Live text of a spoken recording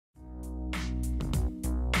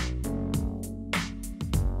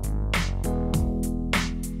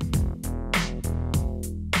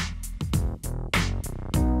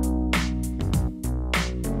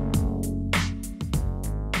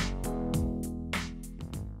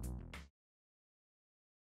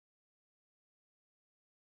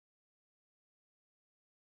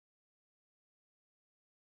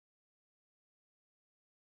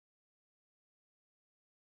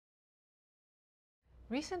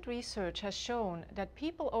Recent research has shown that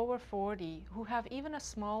people over 40 who have even a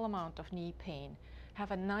small amount of knee pain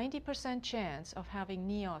have a 90% chance of having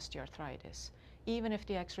knee osteoarthritis, even if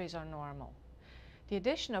the x-rays are normal. The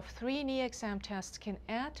addition of 3 knee exam tests can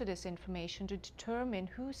add to this information to determine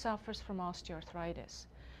who suffers from osteoarthritis.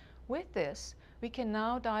 With this, we can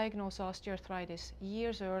now diagnose osteoarthritis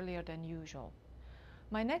years earlier than usual.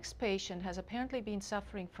 My next patient has apparently been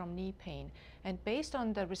suffering from knee pain, and based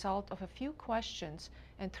on the result of a few questions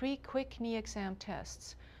and 3 quick knee exam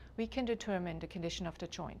tests, we can determine the condition of the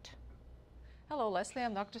joint. Hello, Leslie.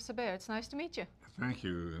 I'm Dr. Saber. It's nice to meet you. Thank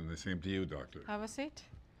you, and the same to you, Doctor. Have a seat.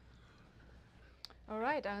 All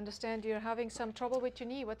right, I understand you're having some trouble with your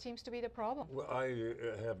knee. What seems to be the problem? Well, I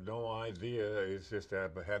have no idea. It's just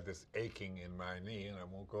I've had this aching in my knee, and it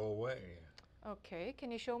won't go away. Okay,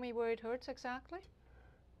 can you show me where it hurts exactly?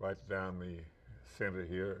 Right down the center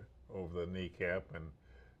here, over the kneecap, and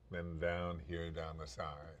then down here, down the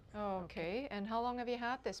side. Okay, and how long have you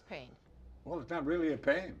had this pain? Well, it's not really a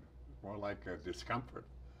pain. It's more like a discomfort.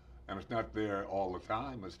 And it's not there all the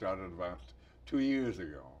time. It started about 2 years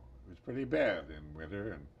ago. It was pretty bad in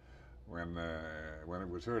winter, and when it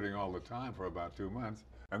was hurting all the time for about 2 months.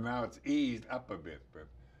 And now it's eased up a bit, but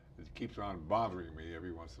it keeps on bothering me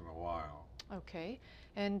every once in a while. Okay,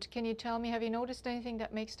 and can you tell me, have you noticed anything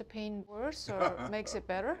that makes the pain worse or makes it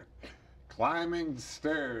better? Climbing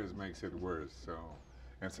stairs makes it worse, so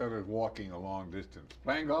instead of walking a long distance,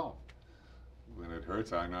 playing golf. When it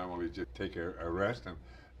hurts, I normally just take a rest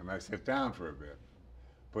and I sit down for a bit.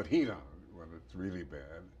 Put heat on it when it's really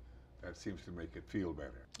bad. That seems to make it feel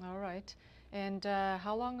better. All right, and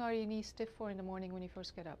how long are your knees stiff for in the morning when you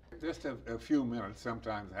first get up? Just a few minutes,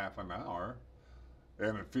 sometimes half an hour.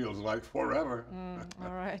 And it feels like forever.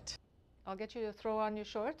 All right. I'll get you to throw on your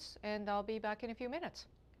shorts, and I'll be back in a few minutes.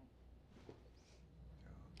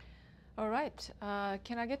 All right.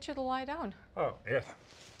 Can I get you to lie down? Oh, yes.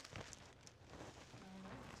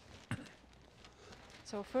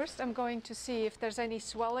 So first I'm going to see if there's any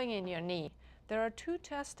swelling in your knee. There are 2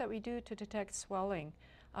 tests that we do to detect swelling.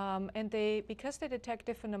 And because they detect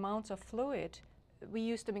different amounts of fluid, we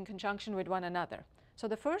use them in conjunction with one another. So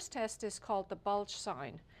the first test is called the Bulge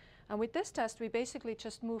Sign. And with this test, we basically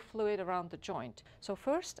just move fluid around the joint. So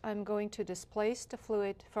first, I'm going to displace the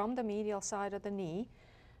fluid from the medial side of the knee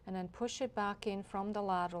and then push it back in from the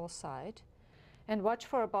lateral side. And watch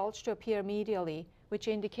for a bulge to appear medially, which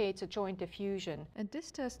indicates a joint effusion. And this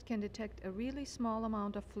test can detect a really small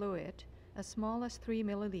amount of fluid, as small as 3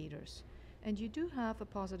 milliliters. And you do have a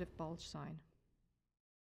positive bulge sign.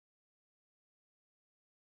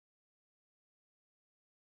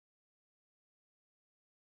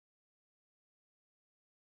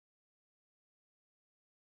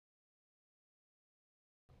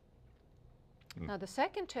 Now the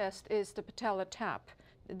second test is the patellar tap.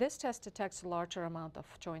 This test detects a larger amount of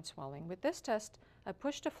joint swelling. With this test, I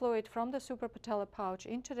push the fluid from the suprapatellar pouch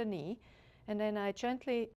into the knee, and then I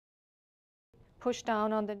gently push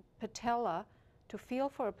down on the patella to feel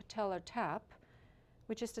for a patellar tap,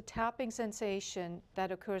 which is the tapping sensation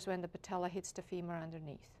that occurs when the patella hits the femur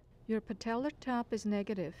underneath. Your patellar tap is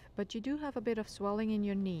negative, but you do have a bit of swelling in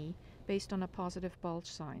your knee based on a positive bulge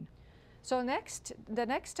sign. So the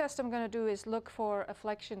next test I'm going to do is look for a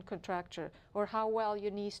flexion contracture, or how well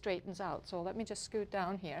your knee straightens out. So let me just scoot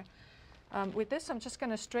down here. With this, I'm just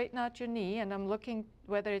going to straighten out your knee, and I'm looking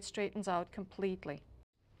whether it straightens out completely.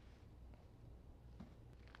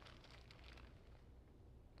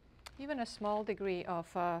 Even a small degree of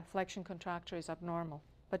flexion contracture is abnormal,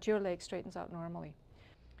 but your leg straightens out normally.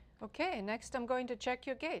 Okay, next I'm going to check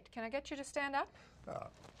your gait. Can I get you to stand up?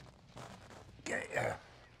 Okay.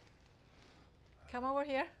 Come over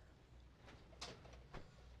here.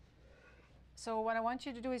 So what I want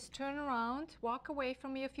you to do is turn around, walk away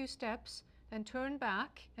from me a few steps, then turn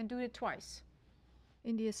back and do it twice.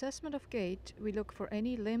 In the assessment of gait, we look for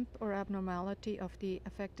any limp or abnormality of the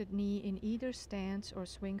affected knee in either stance or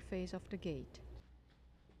swing phase of the gait.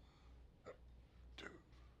 2,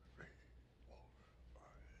 3, 4, 5,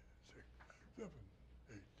 6, 7,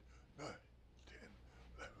 8, 9, 10,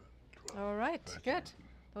 11, 12. All right, 13. Good.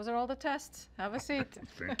 Those are all the tests. Have a seat.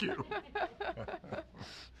 Thank you.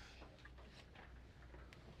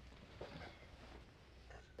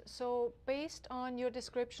 So based on your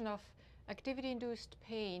description of activity-induced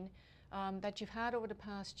pain that you've had over the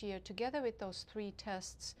past year, together with those 3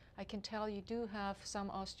 tests, I can tell you do have some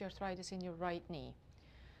osteoarthritis in your right knee.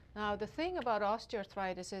 Now, the thing about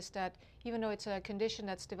osteoarthritis is that even though it's a condition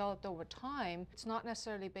that's developed over time, it's not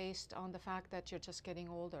necessarily based on the fact that you're just getting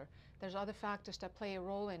older. There's other factors that play a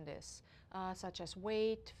role in this, such as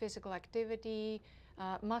weight, physical activity,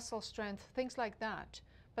 muscle strength, things like that.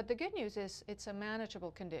 But the good news is it's a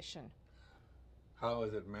manageable condition. How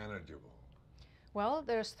is it manageable? Well,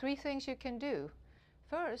 there's 3 things you can do.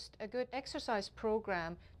 First, a good exercise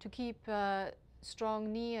program to keep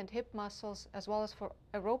strong knee and hip muscles as well as for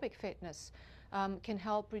aerobic fitness can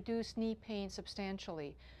help reduce knee pain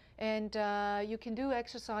substantially. And you can do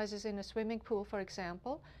exercises in a swimming pool, for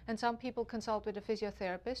example, and some people consult with a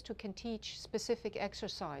physiotherapist who can teach specific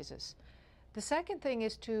exercises. The second thing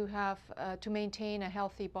is to have to maintain a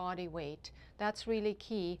healthy body weight. That's really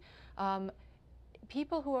key.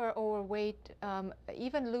 People who are overweight,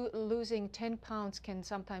 even losing 10 pounds can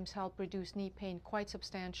sometimes help reduce knee pain quite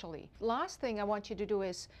substantially. Last thing I want you to do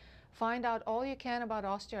is find out all you can about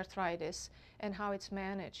osteoarthritis and how it's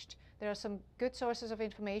managed. There are some good sources of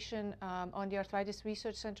information on the Arthritis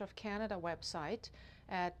Research Centre of Canada website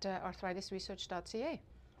at arthritisresearch.ca.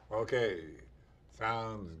 Okay,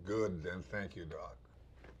 sounds good, and thank you, Doc.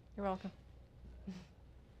 You're welcome.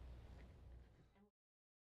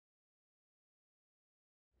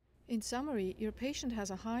 In summary, your patient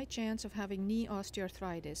has a high chance of having knee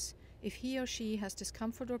osteoarthritis if he or she has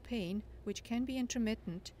discomfort or pain, which can be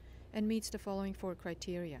intermittent, and meets the following 4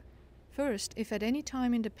 criteria. First, if at any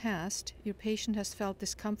time in the past your patient has felt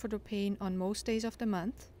discomfort or pain on most days of the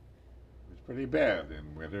month. It's pretty bad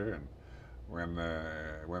in winter, and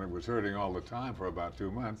when it was hurting all the time for about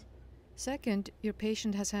 2 months. Second, your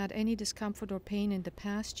patient has had any discomfort or pain in the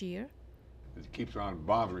past year. It keeps on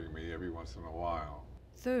bothering me every once in a while.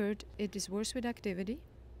 Third, it is worse with activity.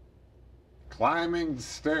 Climbing the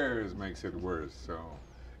stairs makes it worse, so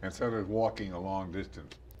instead of walking a long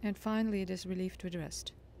distance. And finally, it is relieved with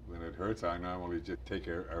rest. When it hurts, I normally just take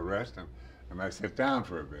a rest and I sit down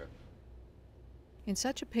for a bit. In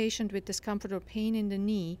such a patient with discomfort or pain in the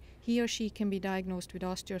knee, he or she can be diagnosed with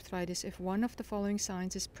osteoarthritis if one of the following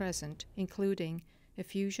signs is present, including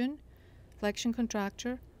effusion, flexion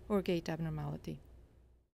contracture, or gait abnormality.